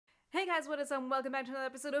guys, what is up? Welcome back to another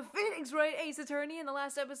episode of Phoenix Wright, Ace Attorney. In the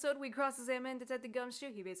last episode, we cross-examined Detective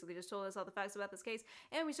Gumshoe. He basically just told us all the facts about this case,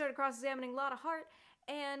 and we started cross-examining Lotta Hart,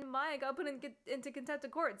 and Maya got put into contempt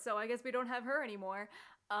of court, so I guess we don't have her anymore.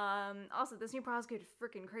 Also, this new prosecutor is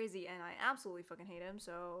freaking crazy, and I absolutely fucking hate him,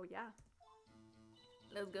 so yeah.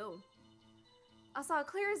 Let's go. I saw it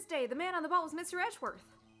clear as day. The man on the boat was Mr. Edgeworth.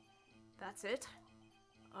 That's it?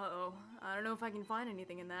 Uh-oh. I don't know if I can find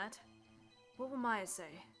anything in that. What will Maya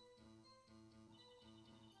say?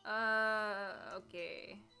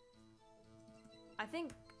 Okay. I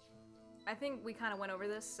think we kind of went over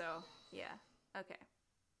this, so yeah. Okay.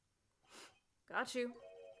 Got you.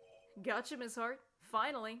 Gotcha, Miss Hart.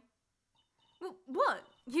 Finally. What?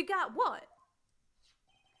 You got what?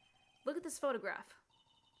 Look at this photograph.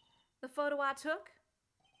 The photo I took?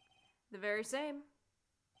 The very same.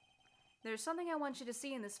 There's something I want you to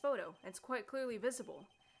see in this photo. It's quite clearly visible.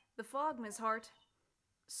 The fog, Miss Hart.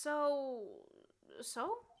 So?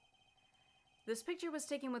 This picture was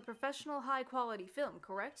taken with professional high-quality film,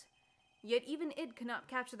 correct? Yet even it could not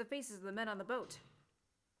capture the faces of the men on the boat.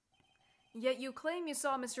 Yet you claim you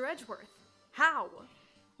saw Mr. Edgeworth. How?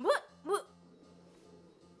 What?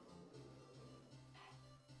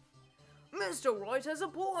 Mr. Wright has a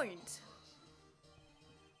point!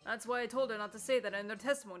 That's why I told her not to say that in their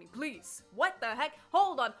testimony, please. What the heck?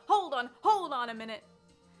 Hold on a minute.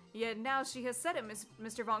 Yet now she has said it,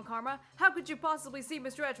 Mr. Von Karma. How could you possibly see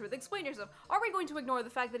Mr. Edgeworth? Explain yourself. Are we going to ignore the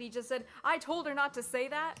fact that he just said, I told her not to say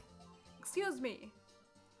that? Excuse me.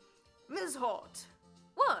 Miss Hart.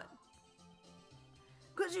 What?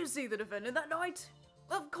 Could you see the defendant that night?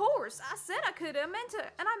 Of course. I said I could. I meant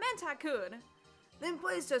I could. Then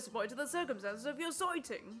please testify to the circumstances of your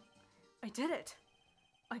sighting. I did it.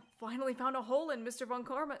 I finally found a hole in Von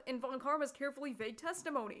Karma's carefully vague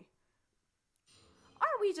testimony.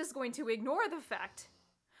 Are we just going to ignore the fact?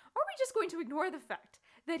 Are we just going to ignore the fact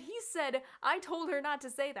that he said, I told her not to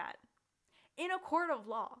say that? In a court of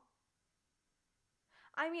law.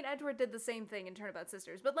 I mean, Edward did the same thing in Turnabout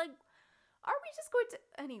Sisters, but like, are we just going to...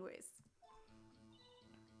 Anyways.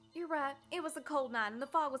 You're right. It was a cold night and the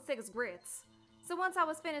fog was thick as grits. So once I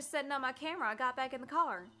was finished setting up my camera, I got back in the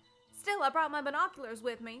car. Still, I brought my binoculars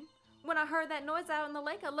with me. When I heard that noise out in the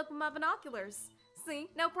lake, I looked with my binoculars. See?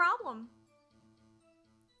 No problem.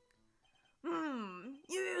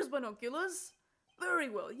 You use binoculars? Very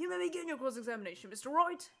well. You may begin your cross-examination, Mr.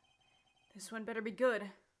 Wright. This one better be good.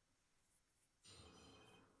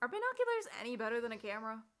 Are binoculars any better than a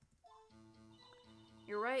camera?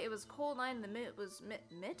 You're right, it was a cold night and the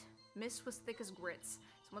mist was thick as grits.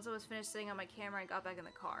 So once I was finished setting up my camera, I got back in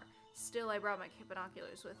the car. Still, I brought my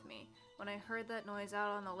binoculars with me. When I heard that noise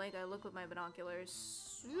out on the lake, I looked with my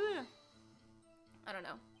binoculars. I don't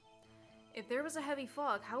know. If there was a heavy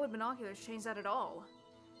fog, how would binoculars change that at all?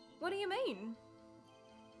 What do you mean?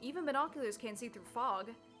 Even binoculars can't see through fog,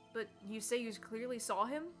 but you say you clearly saw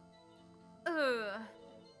him?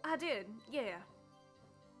 I did, yeah.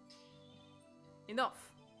 Enough.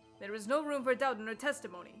 There is no room for doubt in her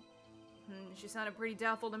testimony. She sounded pretty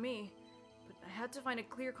doubtful to me, but I had to find a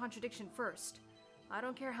clear contradiction first. I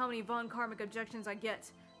don't care how many Von Karmic objections I get.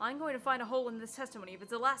 I'm going to find a hole in this testimony if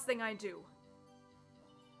it's the last thing I do.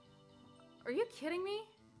 Are you kidding me?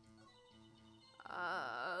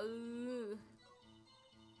 I'm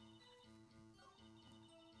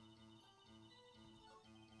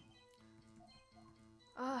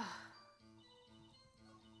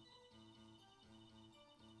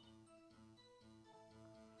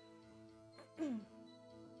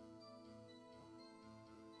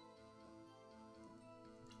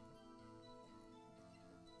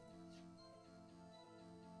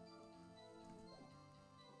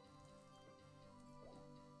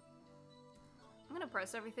gonna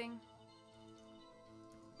press everything.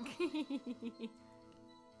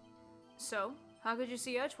 So, how could you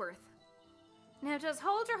see Edgeworth? Now just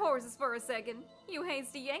hold your horses for a second. You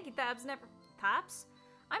hasty Yankee tabs never... Taps?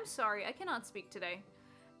 I'm sorry, I cannot speak today.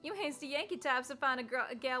 You hasty Yankee tabs to find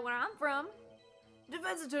a gal where I'm from.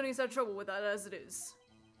 Defense attorneys have trouble with that as it is.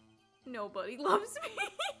 Nobody loves me.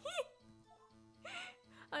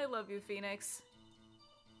 I love you, Phoenix.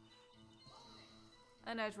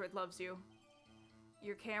 And Edgeworth loves you.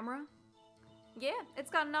 Your camera? Yeah, it's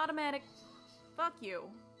got an automatic... Fuck you.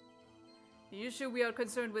 The issue we are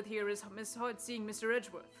concerned with here is Miss Hart seeing Mr.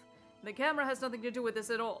 Edgeworth. The camera has nothing to do with this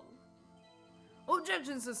at all.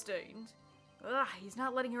 Objection sustained. Ugh, he's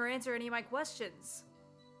not letting her answer any of my questions.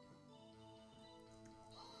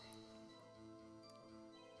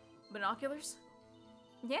 Binoculars?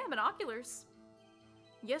 Yeah, binoculars.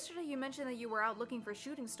 Yesterday you mentioned that you were out looking for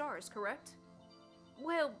shooting stars, correct?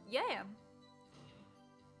 Well, yeah.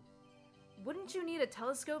 Wouldn't you need a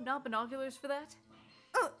telescope, not binoculars, for that?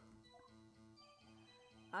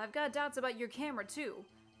 I've got doubts about your camera, too.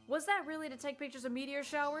 Was that really to take pictures of meteor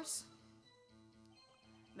showers?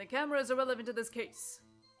 The camera is irrelevant to this case.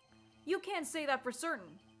 You can't say that for certain.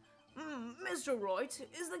 Mr. Wright,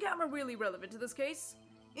 is the camera really relevant to this case?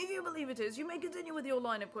 If you believe it is, you may continue with your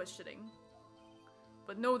line of questioning.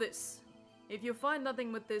 But know this. If you find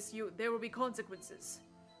nothing with this, there will be consequences.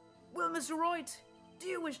 Well, Mr. Wright, do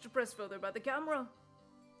you wish to press further about the camera?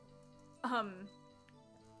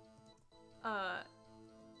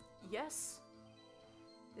 Yes.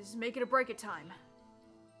 This is make it or break it time.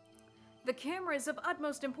 The camera is of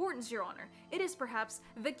utmost importance, Your Honor. It is perhaps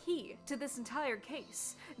the key to this entire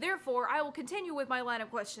case. Therefore, I will continue with my line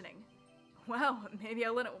of questioning. Wow, maybe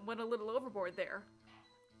I went a little overboard there.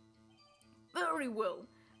 Very well.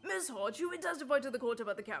 Miss Hart, you may testify to the court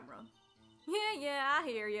about the camera. Yeah, I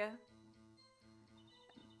hear ya.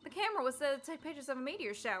 The camera was said to take pictures of a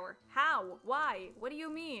meteor shower. How? Why? What do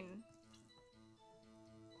you mean?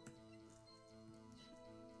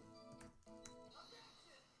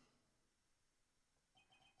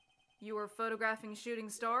 You were photographing shooting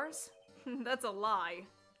stars? That's a lie.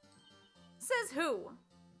 Says who?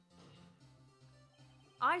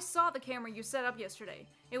 I saw the camera you set up yesterday.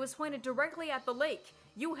 It was pointed directly at the lake.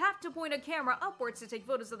 You have to point a camera upwards to take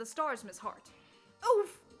photos of the stars, Miss Hart.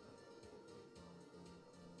 Oof!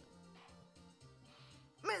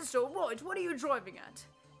 Mr. Wright, what are you driving at?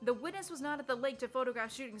 The witness was not at the lake to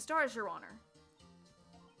photograph shooting stars, Your Honor.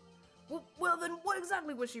 Well then, what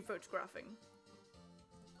exactly was she photographing?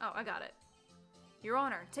 Oh, I got it. Your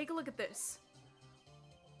Honor, take a look at this.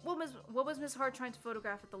 What was Miss Hart trying to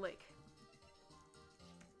photograph at the lake?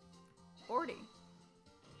 Gordy.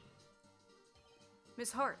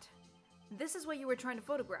 Miss Hart, this is what you were trying to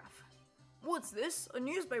photograph. What's this? A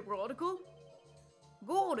newspaper article?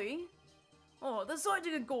 Gordy? Oh, the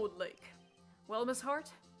sighting of Gold Lake. Well, Miss Hart?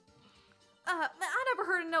 I never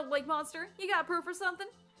heard of no lake monster. You got proof or something?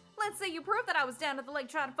 Let's say you prove that I was down at the lake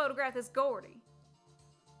trying to photograph this Gordy.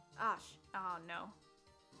 Oh no.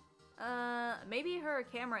 Maybe her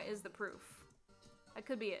camera is the proof. That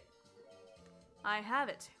could be it. I have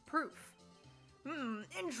it. Proof.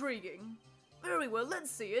 Intriguing. Very well,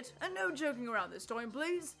 let's see it. And no joking around this time,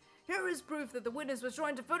 please. Here is proof that the witness was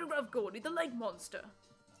trying to photograph Gordy, the lake monster.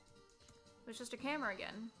 It was just a camera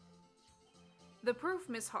again. The proof,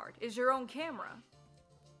 Miss Hart, is your own camera.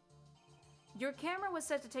 Your camera was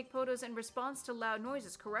set to take photos in response to loud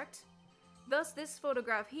noises, correct? Thus, this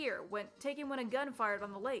photograph here taken when a gun fired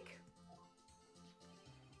on the lake.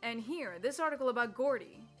 And here, this article about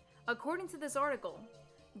Gordy. According to this article,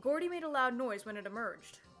 Gordy made a loud noise when it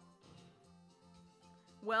emerged.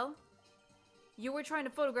 Well, you were trying to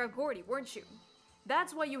photograph Gordy, weren't you?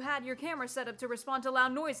 That's why you had your camera set up to respond to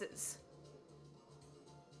loud noises.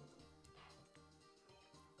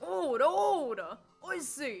 Order! I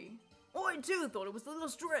see. I too thought it was a little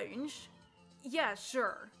strange. Yeah,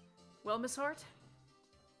 sure. Well, Miss Hart?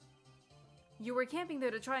 You were camping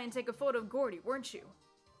there to try and take a photo of Gordy, weren't you?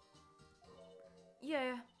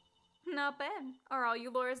 Yeah. Not bad. Are all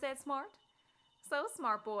you lawyers that smart? So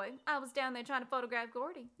smart, boy. I was down there trying to photograph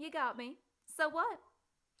Gordy. You got me. So what?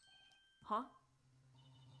 Huh?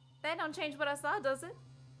 That don't change what I saw, does it?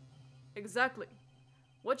 Exactly.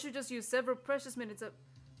 What you just used several minutes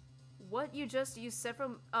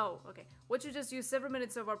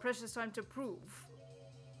of our precious time to prove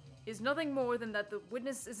is nothing more than that the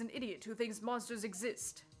witness is an idiot who thinks monsters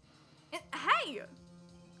exist. Hey!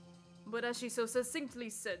 But as she so succinctly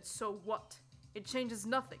said, so what? It changes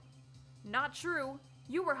nothing. Not true.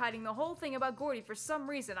 You were hiding the whole thing about Gordy for some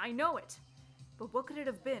reason, I know it. But what could it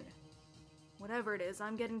have been? Whatever it is,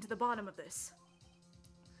 I'm getting to the bottom of this.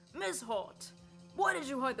 Miss Hart, why did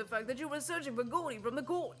you hide the fact that you were searching for Gordy from the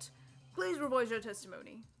court? Please revise your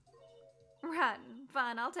testimony. Right,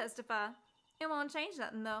 fine, I'll testify. It won't change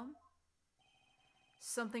nothing, though.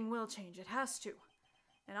 Something will change, it has to.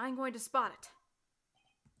 And I'm going to spot it.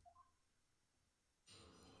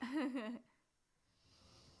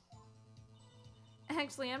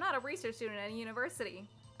 Actually, I'm not a research student at a university.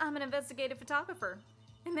 I'm an investigative photographer.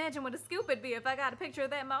 Imagine what a scoop it'd be if I got a picture of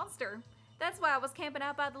that monster. That's why I was camping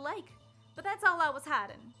out by the lake. But that's all I was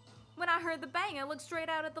hiding. When I heard the bang, I looked straight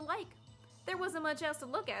out at the lake. There wasn't much else to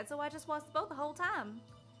look at, so I just watched the boat the whole time.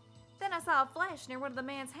 Then I saw a flash near one of the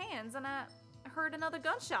man's hands, and I heard another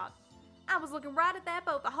gunshot. I was looking right at that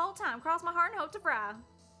boat the whole time, crossed my heart and hoped to fry.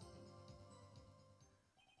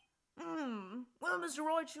 Well, Mr.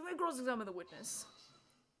 Wright, you may cross-examine the witness.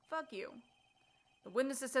 Fuck you. The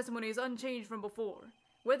witness's testimony is unchanged from before.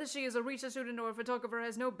 Whether she is a research student or a photographer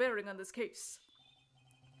has no bearing on this case.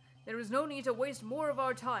 There is no need to waste more of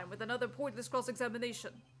our time with another pointless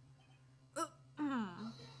cross-examination.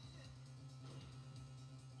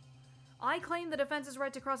 I claim the defense's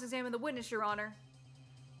right to cross-examine the witness, Your Honor.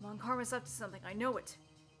 Von Karma's up to something, I know it.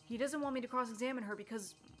 He doesn't want me to cross-examine her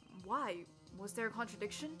because... Why? Was there a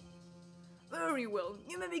contradiction? Very well,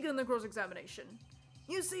 you may begin the cross-examination.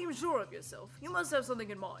 You seem sure of yourself. You must have something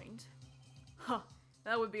in mind. Huh,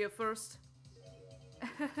 that would be a first.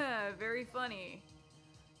 Very funny.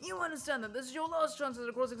 You understand that this is your last chance at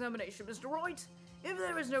a cross-examination, Mr. Wright? If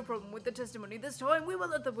there is no problem with the testimony this time, we will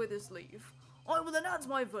let the witness leave. I will announce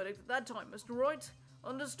my verdict at that time, Mr. Wright.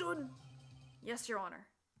 Understood? Yes, Your Honor.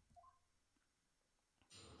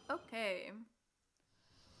 Okay.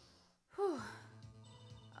 Whew.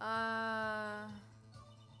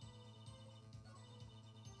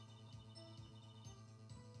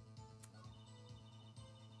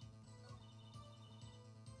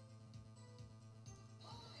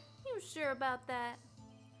 You sure about that?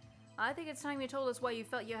 I think it's time you told us why you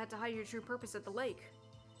felt you had to hide your true purpose at the lake.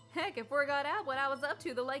 Heck, if word got out what I was up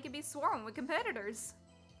to, the lake would be swarming with competitors.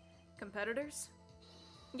 Competitors?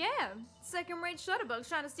 Yeah, second-rate shutterbugs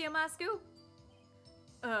trying to steal my scoop.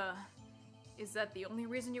 Is that the only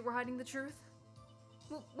reason you were hiding the truth?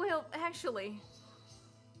 Well, actually...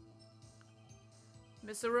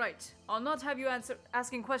 Mr. Wright, I'll not have you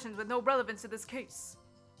asking questions with no relevance to this case.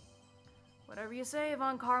 Whatever you say,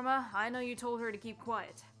 Von Karma, I know you told her to keep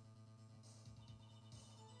quiet.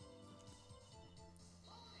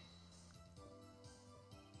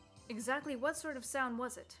 Exactly what sort of sound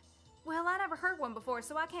was it? Well, I never heard one before,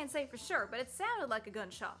 so I can't say for sure, but it sounded like a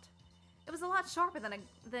gunshot. It was a lot sharper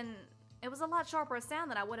it was a lot sharper a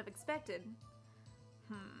sound than I would have expected.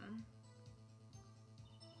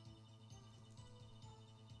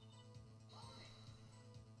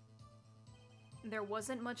 There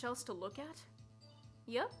wasn't much else to look at?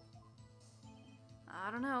 Yep.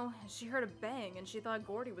 I don't know. She heard a bang and she thought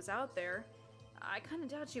Gordy was out there. I kinda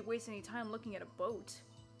doubt she'd waste any time looking at a boat.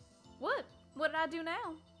 What? What did I do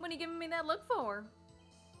now? What are you giving me that look for?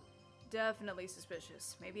 Definitely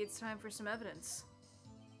suspicious. Maybe it's time for some evidence.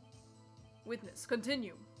 Witness,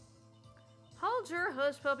 continue. Hold your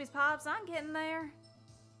hush puppies, Pops. I'm getting there.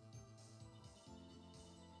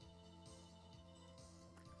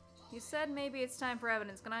 You said maybe it's time for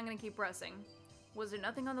evidence, but I'm gonna keep pressing. Was there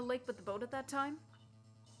nothing on the lake but the boat at that time?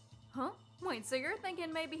 Huh? Wait, so you're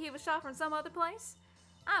thinking maybe he was shot from some other place?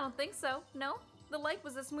 I don't think so. No. The lake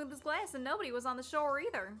was as smooth as glass and nobody was on the shore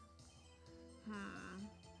either.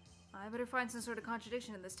 I better find some sort of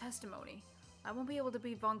contradiction in this testimony. I won't be able to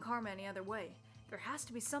beat Von Karma any other way. There has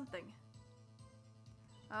to be something.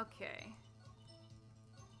 Okay.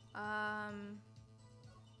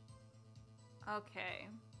 Okay.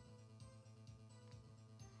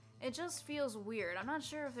 It just feels weird. I'm not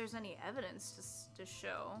sure if there's any evidence to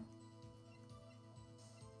show.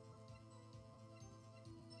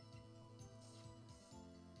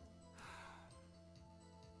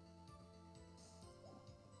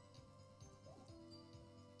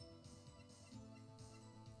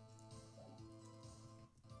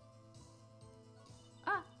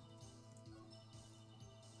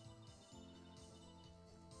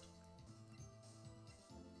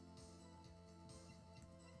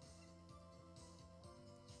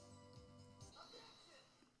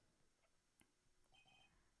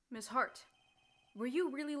 Miss Hart, were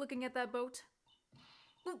you really looking at that boat?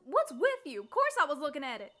 What's with you? Of course I was looking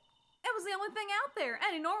at it. It was the only thing out there.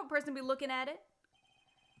 Any normal person would be looking at it.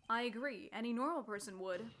 I agree. Any normal person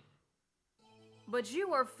would. But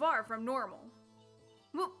you are far from normal.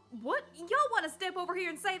 What? Y'all want to step over here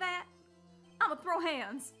and say that? I'ma throw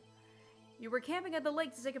hands. You were camping at the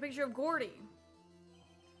lake to take a picture of Gordy.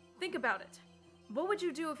 Think about it. What would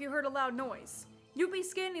you do if you heard a loud noise? You'd be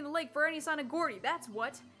scanning the lake for any sign of Gordy, that's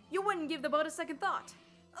what. You wouldn't give the boat a second thought.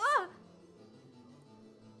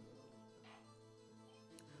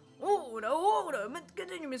 Order!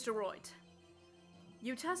 Continue, Mr. Wright.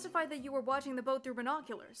 You testified that you were watching the boat through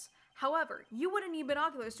binoculars. However, you wouldn't need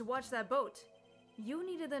binoculars to watch that boat. You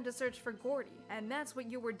needed them to search for Gordy, and that's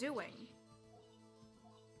what you were doing.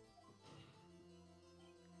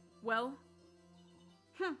 Well?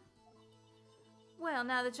 Well,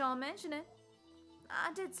 now that y'all mention it,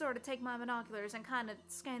 I did sort of take my binoculars and kind of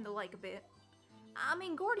scan the lake a bit. I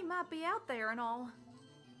mean, Gordy might be out there and all.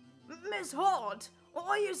 Miss Hart,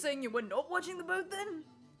 are you saying you were not watching the boat then?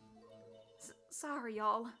 Sorry,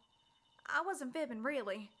 y'all. I wasn't fibbing,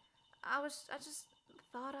 really. I just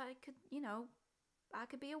thought I could, I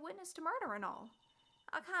could be a witness to murder and all.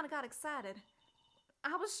 I kind of got excited.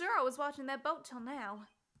 I was sure I was watching that boat till now.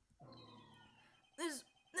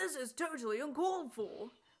 This is totally uncalled for.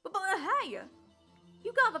 But hey,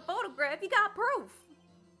 you got the photograph, you got proof.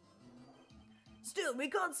 Still, we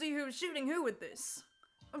can't see who's shooting who with this.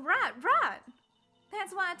 Right.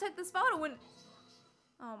 That's why I took this photo and...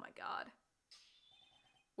 Oh my god.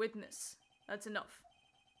 Witness, that's enough.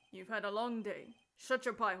 You've had a long day. Shut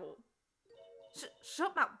your pie hole.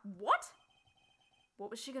 Shut my... What? What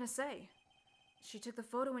was she gonna say? She took the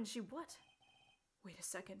photo and she what? Wait a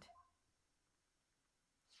second.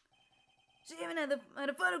 She even had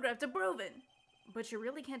a photograph to prove it. But you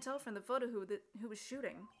really can't tell from the photo who was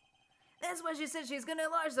shooting. That's why she said she's gonna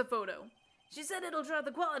enlarge the photo. She said it'll drop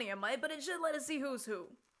the quality I might, but it should let us see who's who.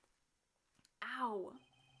 Ow.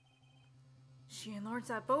 She enlarged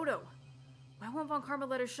that photo. Why won't Von Karma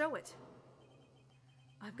let her show it?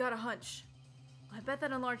 I've got a hunch. I bet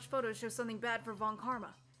that enlarged photo shows something bad for Von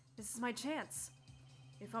Karma. This is my chance.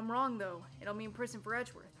 If I'm wrong, though, it'll mean prison for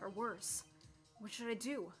Edgeworth, or worse. What should I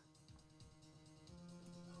do?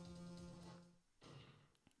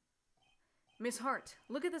 Miss Hart,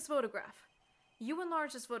 look at this photograph. You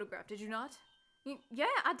enlarged this photograph, did you not? Yeah,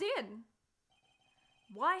 I did.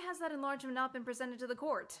 Why has that enlargement not been presented to the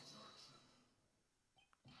court?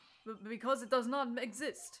 Because it does not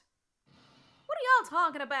exist. What are y'all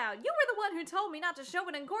talking about? You were the one who told me not to show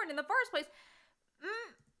it in court in the first place.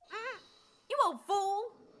 You old fool.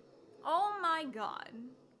 Oh my god.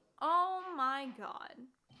 Oh my god.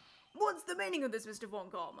 What's the meaning of this, Mr.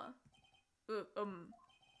 Von Karma?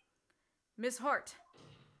 Miss Hart.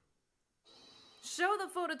 Show the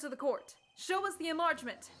photo to the court. Show us the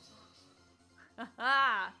enlargement.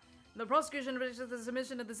 Haha. The prosecution rejects the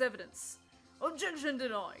submission of this evidence. Objection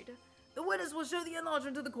denied. The witness will show the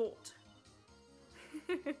enlargement to the court.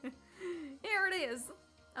 Here it is.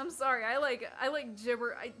 I'm sorry, I like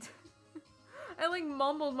gibber. I like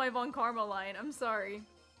mumbled my Von Karma line. I'm sorry.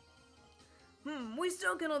 We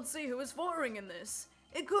still cannot see who is firing in this.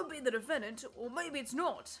 It could be the defendant, or maybe it's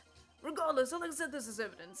not. Regardless, I'll accept this as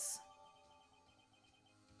evidence.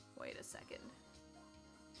 Wait a second.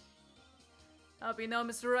 Happy now,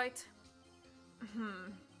 Mr. Wright?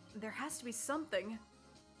 There has to be something.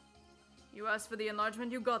 You asked for the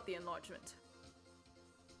enlargement, you got the enlargement.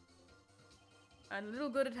 And little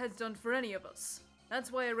good it has done for any of us.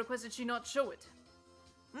 That's why I requested she not show it.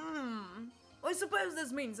 I suppose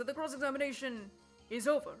this means that the cross-examination is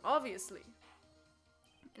over, obviously.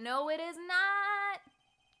 No, it is not!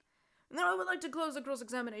 Now I would like to close the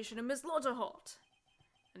cross-examination of Miss Lotta Hart.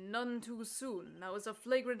 And none too soon. That was a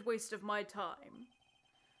flagrant waste of my time.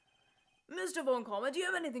 Mr. Von Karma, do you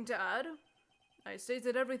have anything to add? I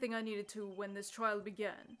stated everything I needed to when this trial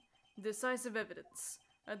began. Decisive evidence.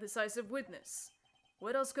 A decisive witness.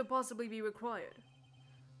 What else could possibly be required?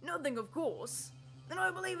 Nothing, of course. Then I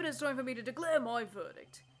believe it is time for me to declare my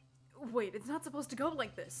verdict. Wait, it's not supposed to go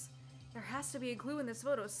like this. There has to be a clue in this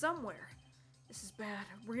photo somewhere. This is bad,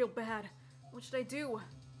 real bad. What should I do?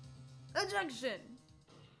 Objection!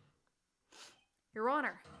 Your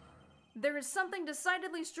Honor, there is something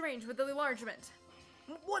decidedly strange with the enlargement.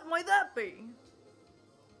 What might that be?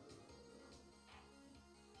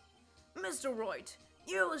 Mr. Wright,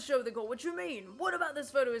 you will show the court what you mean. What about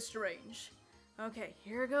this photo is strange? Okay,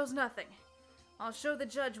 here goes nothing. I'll show the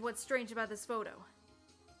judge what's strange about this photo.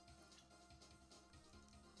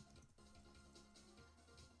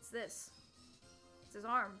 It's this. It's his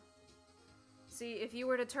arm. See, if you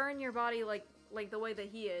were to turn your body like the way that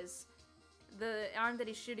he is, the arm that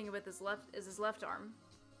he's shooting with is his left arm.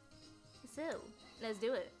 So, let's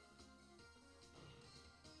do it.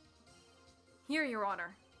 Here, Your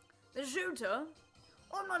Honor. The shooter?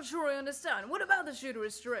 I'm not sure I understand. What about the shooter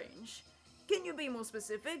is strange? Can you be more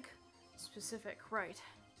specific? Specific, right.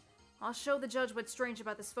 I'll show the judge what's strange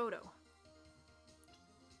about this photo.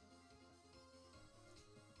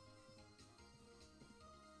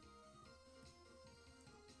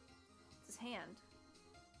 It's his hand.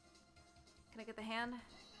 Can I get the hand?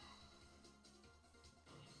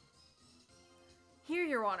 Here,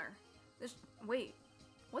 Your Honor. Wait.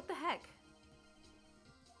 What the heck?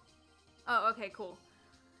 Oh, okay, cool.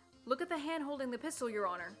 Look at the hand holding the pistol, Your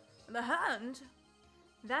Honor. The hand?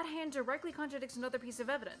 That hand directly contradicts another piece of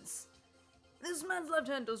evidence. This man's left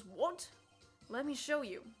hand does what? Let me show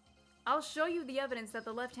you. I'll show you the evidence that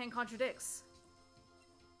the left hand contradicts.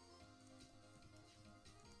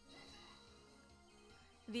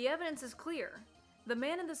 The evidence is clear. The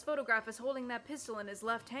man in this photograph is holding that pistol in his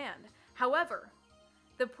left hand. However,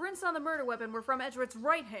 the prints on the murder weapon were from Edgeworth's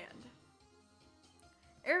right hand.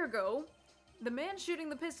 Ergo, the man shooting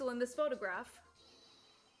the pistol in this photograph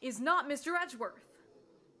is not Mr. Edgeworth.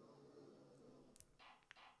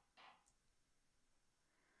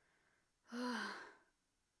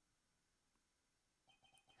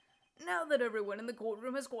 Now that everyone in the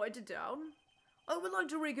courtroom has quieted down, I would like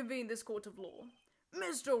to reconvene this court of law.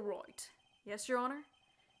 Mr. Wright. Yes, Your Honor?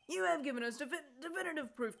 You have given us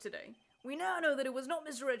definitive proof today. We now know that it was not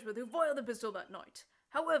Mr. Edgeworth who fired the pistol that night.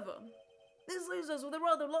 However, this leaves us with a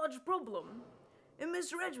rather large problem. If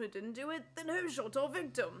Mr. Edgeworth didn't do it, then who shot our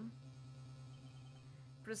victim?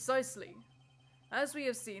 Precisely. As we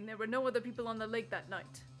have seen, there were no other people on the lake that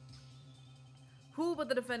night. Who but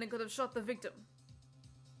the defendant could have shot the victim?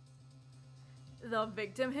 The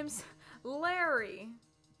victim himself? Larry!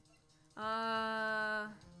 I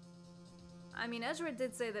mean, Ezra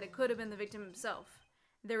did say that it could have been the victim himself.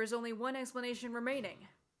 There is only one explanation remaining.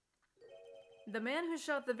 The man who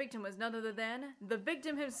shot the victim was none other than the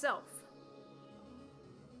victim himself.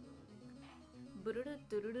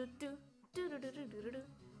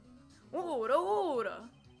 Order!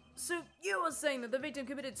 So you are saying that the victim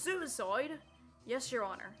committed suicide? Yes, Your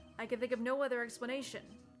Honor. I can think of no other explanation.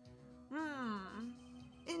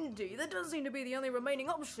 Indeed, that does seem to be the only remaining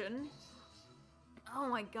option. Oh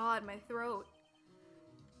my god, my throat.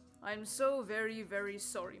 I'm so very, very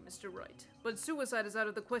sorry, Mr. Wright, but suicide is out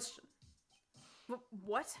of the question.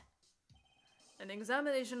 What? An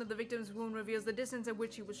examination of the victim's wound reveals the distance at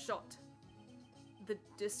which he was shot. The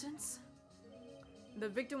distance? The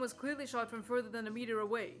victim was clearly shot from further than a meter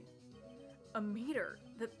away. A meter?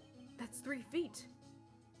 That's 3 feet.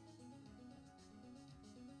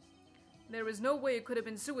 There is no way it could have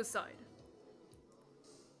been suicide.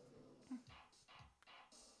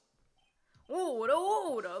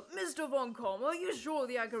 Order! Mr. Von Comma, are you sure of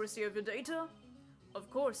the accuracy of your data? Of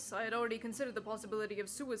course, I had already considered the possibility of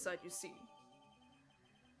suicide, you see.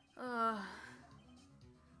 I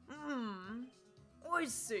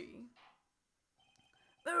see.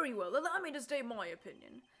 Very well, allow me to state my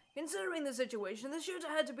opinion. Considering the situation, the shooter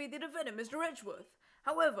had to be the defendant, Mr. Edgeworth.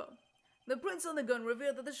 However, the prints on the gun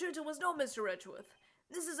revealed that the shooter was not Mr. Edgeworth.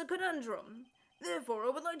 This is a conundrum. Therefore, I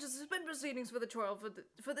would like to suspend proceedings for the trial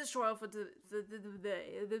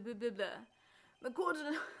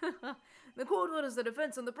the court orders the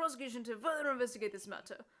defense and the prosecution to further investigate this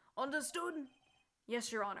matter. Understood?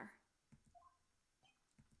 Yes, Your Honor.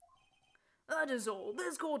 That is all.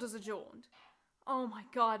 This court is adjourned. Oh my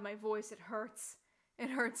god, my voice, it hurts. It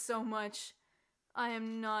hurts so much. I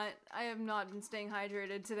have not been staying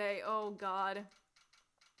hydrated today. Oh god.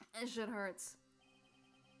 This shit hurts.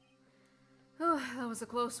 Oh, that was a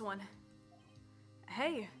close one.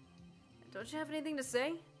 Hey, don't you have anything to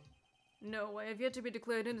say? No, I have yet to be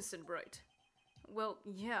declared innocent, Wright. Well,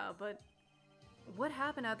 yeah, but what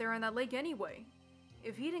happened out there on that lake anyway?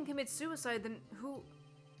 If he didn't commit suicide, then who?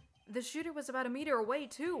 The shooter was about a meter away,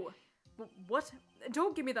 too. What?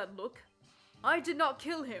 Don't give me that look. I did not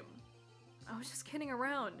kill him. I was just kidding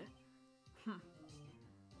around.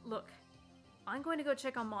 Look, I'm going to go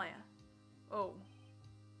check on Maya. Oh,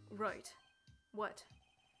 right. What?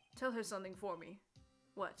 Tell her something for me.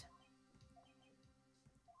 What?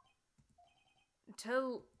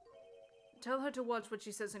 Tell her to watch what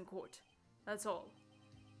she says in court. That's all.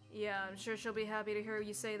 Yeah, I'm sure she'll be happy to hear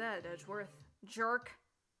you say that, Edgeworth. Jerk.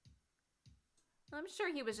 I'm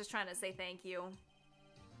sure he was just trying to say thank you.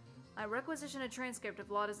 I requisitioned a transcript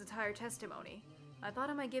of Lotta's entire testimony. I thought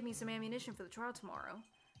it might give me some ammunition for the trial tomorrow.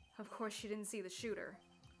 Of course, she didn't see the shooter.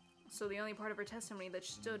 So the only part of her testimony that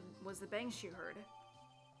stood was the bang she heard.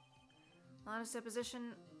 Lotta's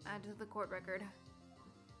deposition, add to the court record.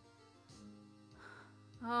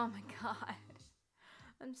 Oh my god.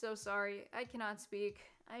 I'm so sorry. I cannot speak.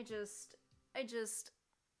 I just...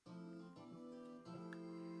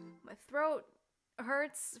 My throat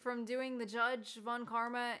hurts from doing the Judge, Von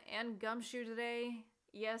Karma, and Gumshoe today.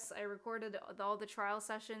 Yes, I recorded all the trial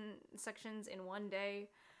sections in one day.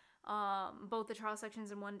 Both the trial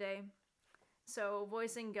sections in one day. So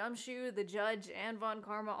voicing Gumshoe, the Judge, and Von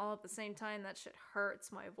Karma all at the same time, that shit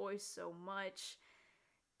hurts my voice so much.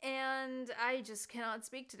 And I just cannot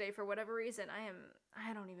speak today for whatever reason.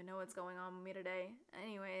 I don't even know what's going on with me today.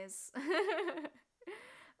 Anyways.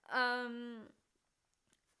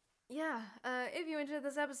 Yeah, if you enjoyed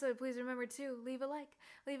this episode, please remember to leave a like,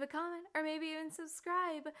 leave a comment, or maybe even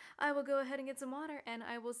subscribe. I will go ahead and get some water, and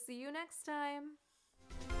I will see you next time.